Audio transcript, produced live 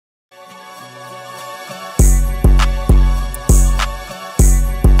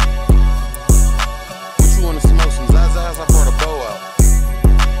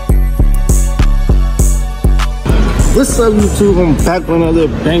What's up, YouTube? I'm back with another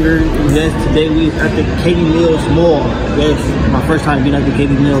banger. Yes, today we at the Katy Mall. Yes, my first time being at the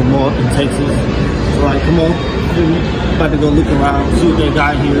Katy Mall in Texas. So like, come on, about to go look around, see what they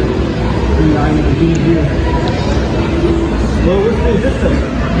got here. I need to be here. Well, what's this?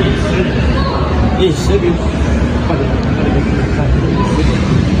 It's sugar.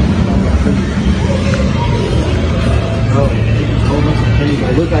 Oh,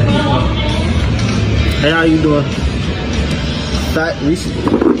 look at this. Hey, how you doing? Fat Reese's.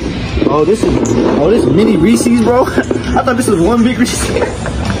 Oh, this is mini Reese's, bro. I thought this was one big Reese's.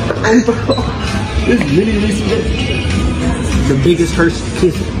 Oh, bro. This mini Reese's. The biggest Hershey's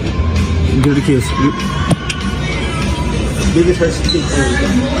kiss. Give it a kiss. Biggest Hershey's kiss ever.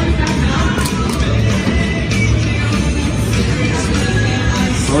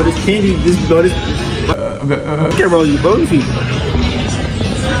 Oh, this candy, can't roll you, bro.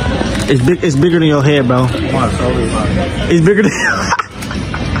 It's bigger than your head, bro. It's bigger than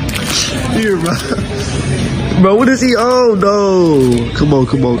here, bro. Bro, what is he? Oh no! Come on,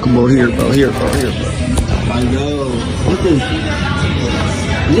 here, bro. I know. What's this?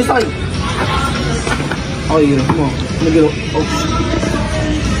 Is this like? Oh yeah, come on. Let me get it. Oh.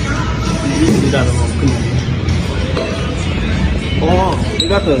 Come on. Oh, they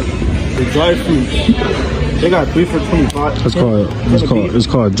got the dry fruit. They got 3 for $25. It's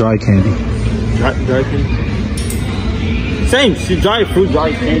called dry candy. Dry candy. Same. See, dry fruit,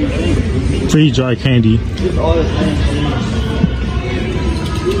 dry candy. Same. Free dry candy. It's all the same thing.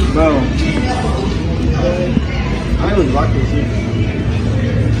 Bro. I was like this shit.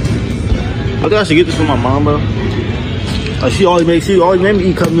 I think I should get this from my mom, bro. Like she always made me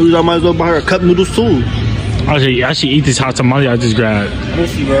eat cup noodles. I might as well buy her cup noodles too. I should eat this hot tamale I just grabbed. Let me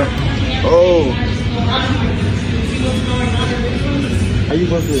see, bro. Oh. How you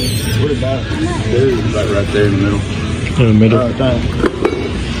supposed to put it back? Like right there in the middle. In the middle. Oh, dang.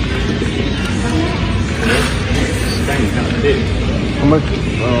 Dang, kind of big. How much? I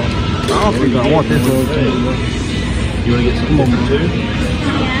don't think I want this whole thing. You want to get some more too?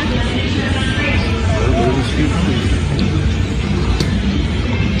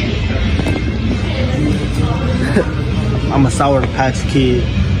 I'm a Sour Patch Kid.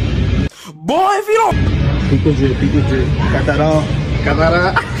 Boy, if you don't... Peek the drip. Got that on? Got that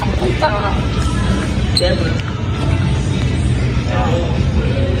on?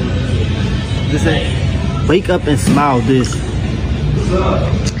 This is... Wake up and smile this.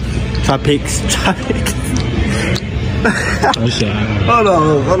 Tropics. Hold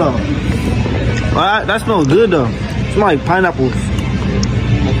on. Alright, that smells good though. It smells like pineapples.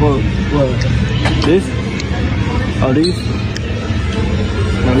 What? This? Oh, these?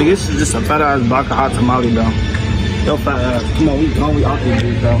 No, nigga, this is just a fat ass block of hot tamale, bro. Yo, fat ass. Come on, we out this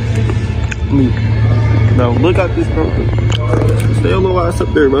bitch, bro. Bro, look at this, bro. Stay a little ass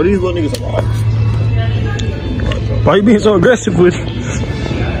up there, bro. These little niggas are lost. Why you being so aggressive with it?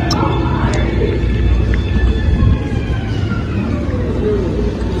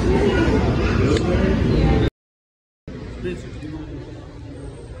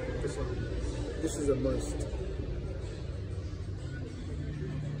 This is a must.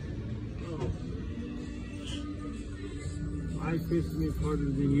 My Christmas harder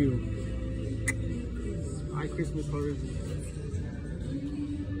than you. My Christmas harder than you.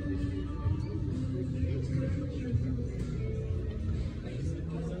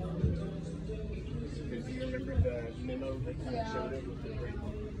 Do you remember the memo that kind of showed it with the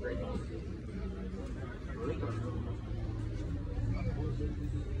great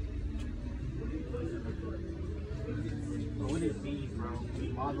What is these, bro?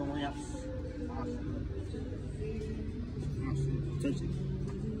 Model lamps. Awesome. Touch it.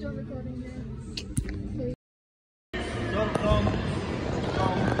 Still recording there.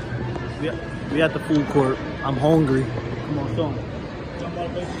 We at the food court. I'm hungry. Come on, show 'em.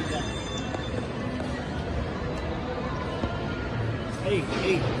 Hey,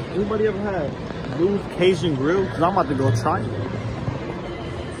 anybody ever had Lou's Cajun Grill? Cause I'm about to go try it.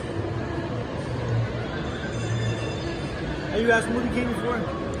 Hey, you got smoothie king before?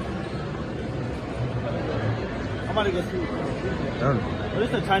 I'm about to go see what this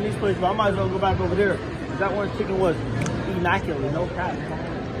is a Chinese place, but I might as well go back over there. That one chicken was immaculate, no crap.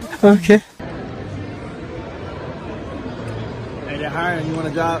 Okay. Hey, they're hiring. You want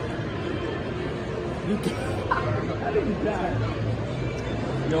a job? You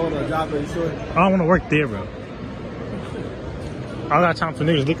don't want a job, are you sure? I don't want to work there, bro. I got time for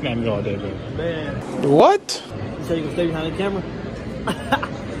niggas looking at me all day, bro. Man. What? You say you can stay behind the camera?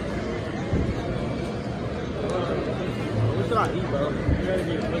 can I eat, bro?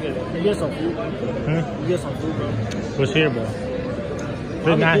 You get some food, bro. You get some food, bro. What's here, bro?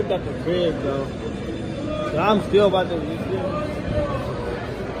 I'm gonna get at the crib, bro. But I'm still about to. You feel me?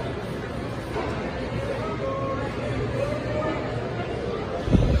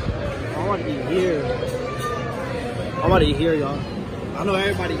 I want to eat here. I want to eat here, y'all. I know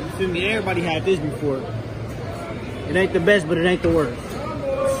everybody. You feel me? Everybody had this before. It ain't the best, but it ain't the worst.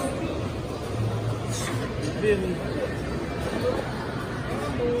 You feel me?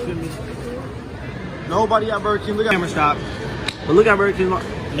 Nobody at Burger King. Look at camera stop. But look at Burger King.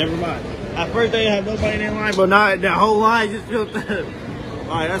 Never mind. At first they had nobody in their line, but now that whole line just filled up.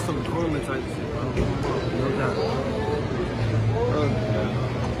 Alright, that's some tournament type shit, bro. No doubt.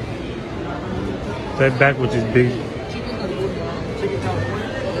 That back with this big. Chicken California.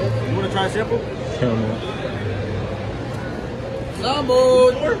 You wanna try a sample? Hell no. Lambo.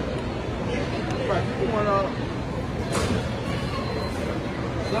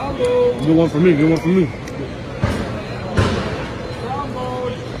 Good one for me. Good one for me.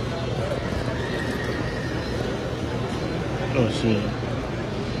 Oh shit.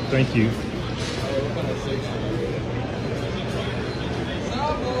 Thank you.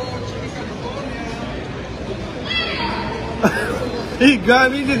 He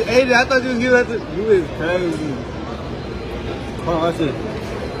got me, he just ate it. I thought you was giving that to you. Is crazy. Hold on, that's it.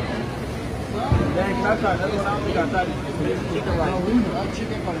 Dang, can I try another one? I don't think I tried it. Chicken rice.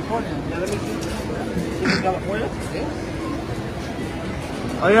 Chicken California. Yeah, let me see. Chicken California? Yeah.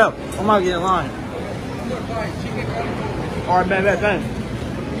 Oh yeah, I'm about to get in line. Alright, bad, thanks.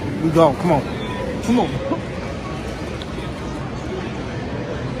 We go, come on. Come on.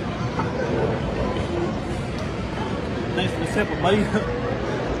 Thanks for the sample, buddy.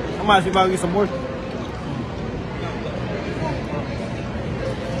 I might see if I can get some more.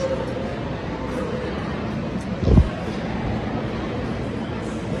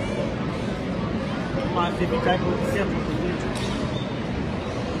 I might see if you take with the sample.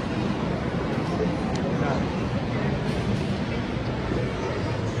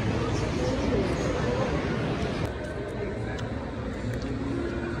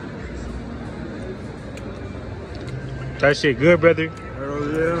 That shit good, brother. Hell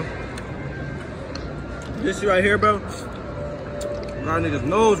yeah. This shit right here, bro. Got niggas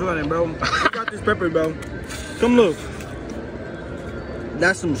nose running, bro. Got this pepper, bro. Come look.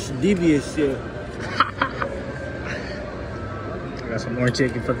 That's some devious shit. I got some more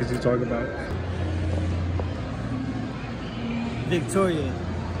chicken. Fuck is you talking about? Victoria,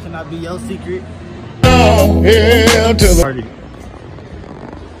 can I be your secret? Here to the party.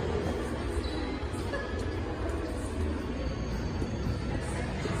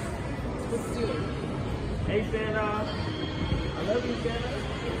 Hey, Santa. I love you, Santa.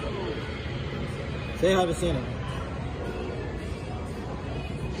 Say hi to Santa.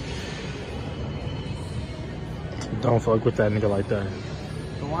 Don't fuck with that nigga like that.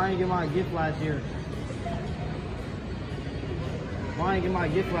 So why ain't get my gift last year? Why ain't get my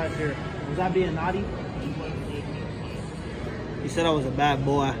gift last year? Was I being naughty? He said I was a bad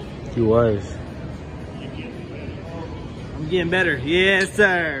boy. He was. I'm getting better. Yes,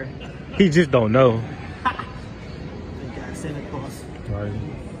 sir. He just don't know. Santa Claus. Right.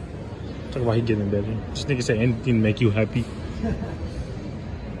 Talk about he getting better. This nigga say anything to make you happy.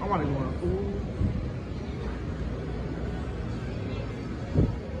 I want to go on a pool.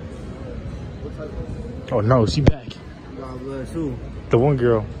 Oh no, she back. God bless who? The one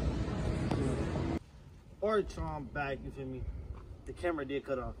girl. Or Trump back, you feel me? The camera did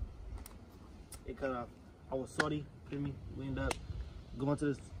cut off. It cut off. I was salty, feel me? We ended up going to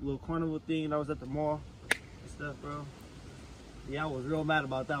this little carnival thing that was at the mall and stuff, bro. Yeah, I was real mad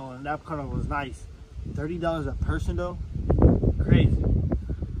about that one. That carnival was nice. $30 a person though? Crazy.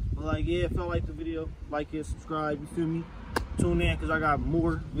 But like, yeah, if y'all like the video, like it, subscribe, you feel me? Tune in, because I got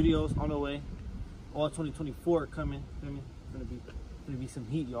more videos on the way. All 2024 coming, feel me? Gonna be some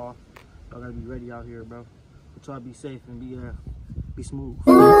heat, y'all. Y'all gotta be ready out here, bro. But y'all be safe and be smooth.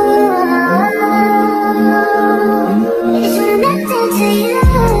 It's connected to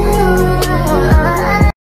you.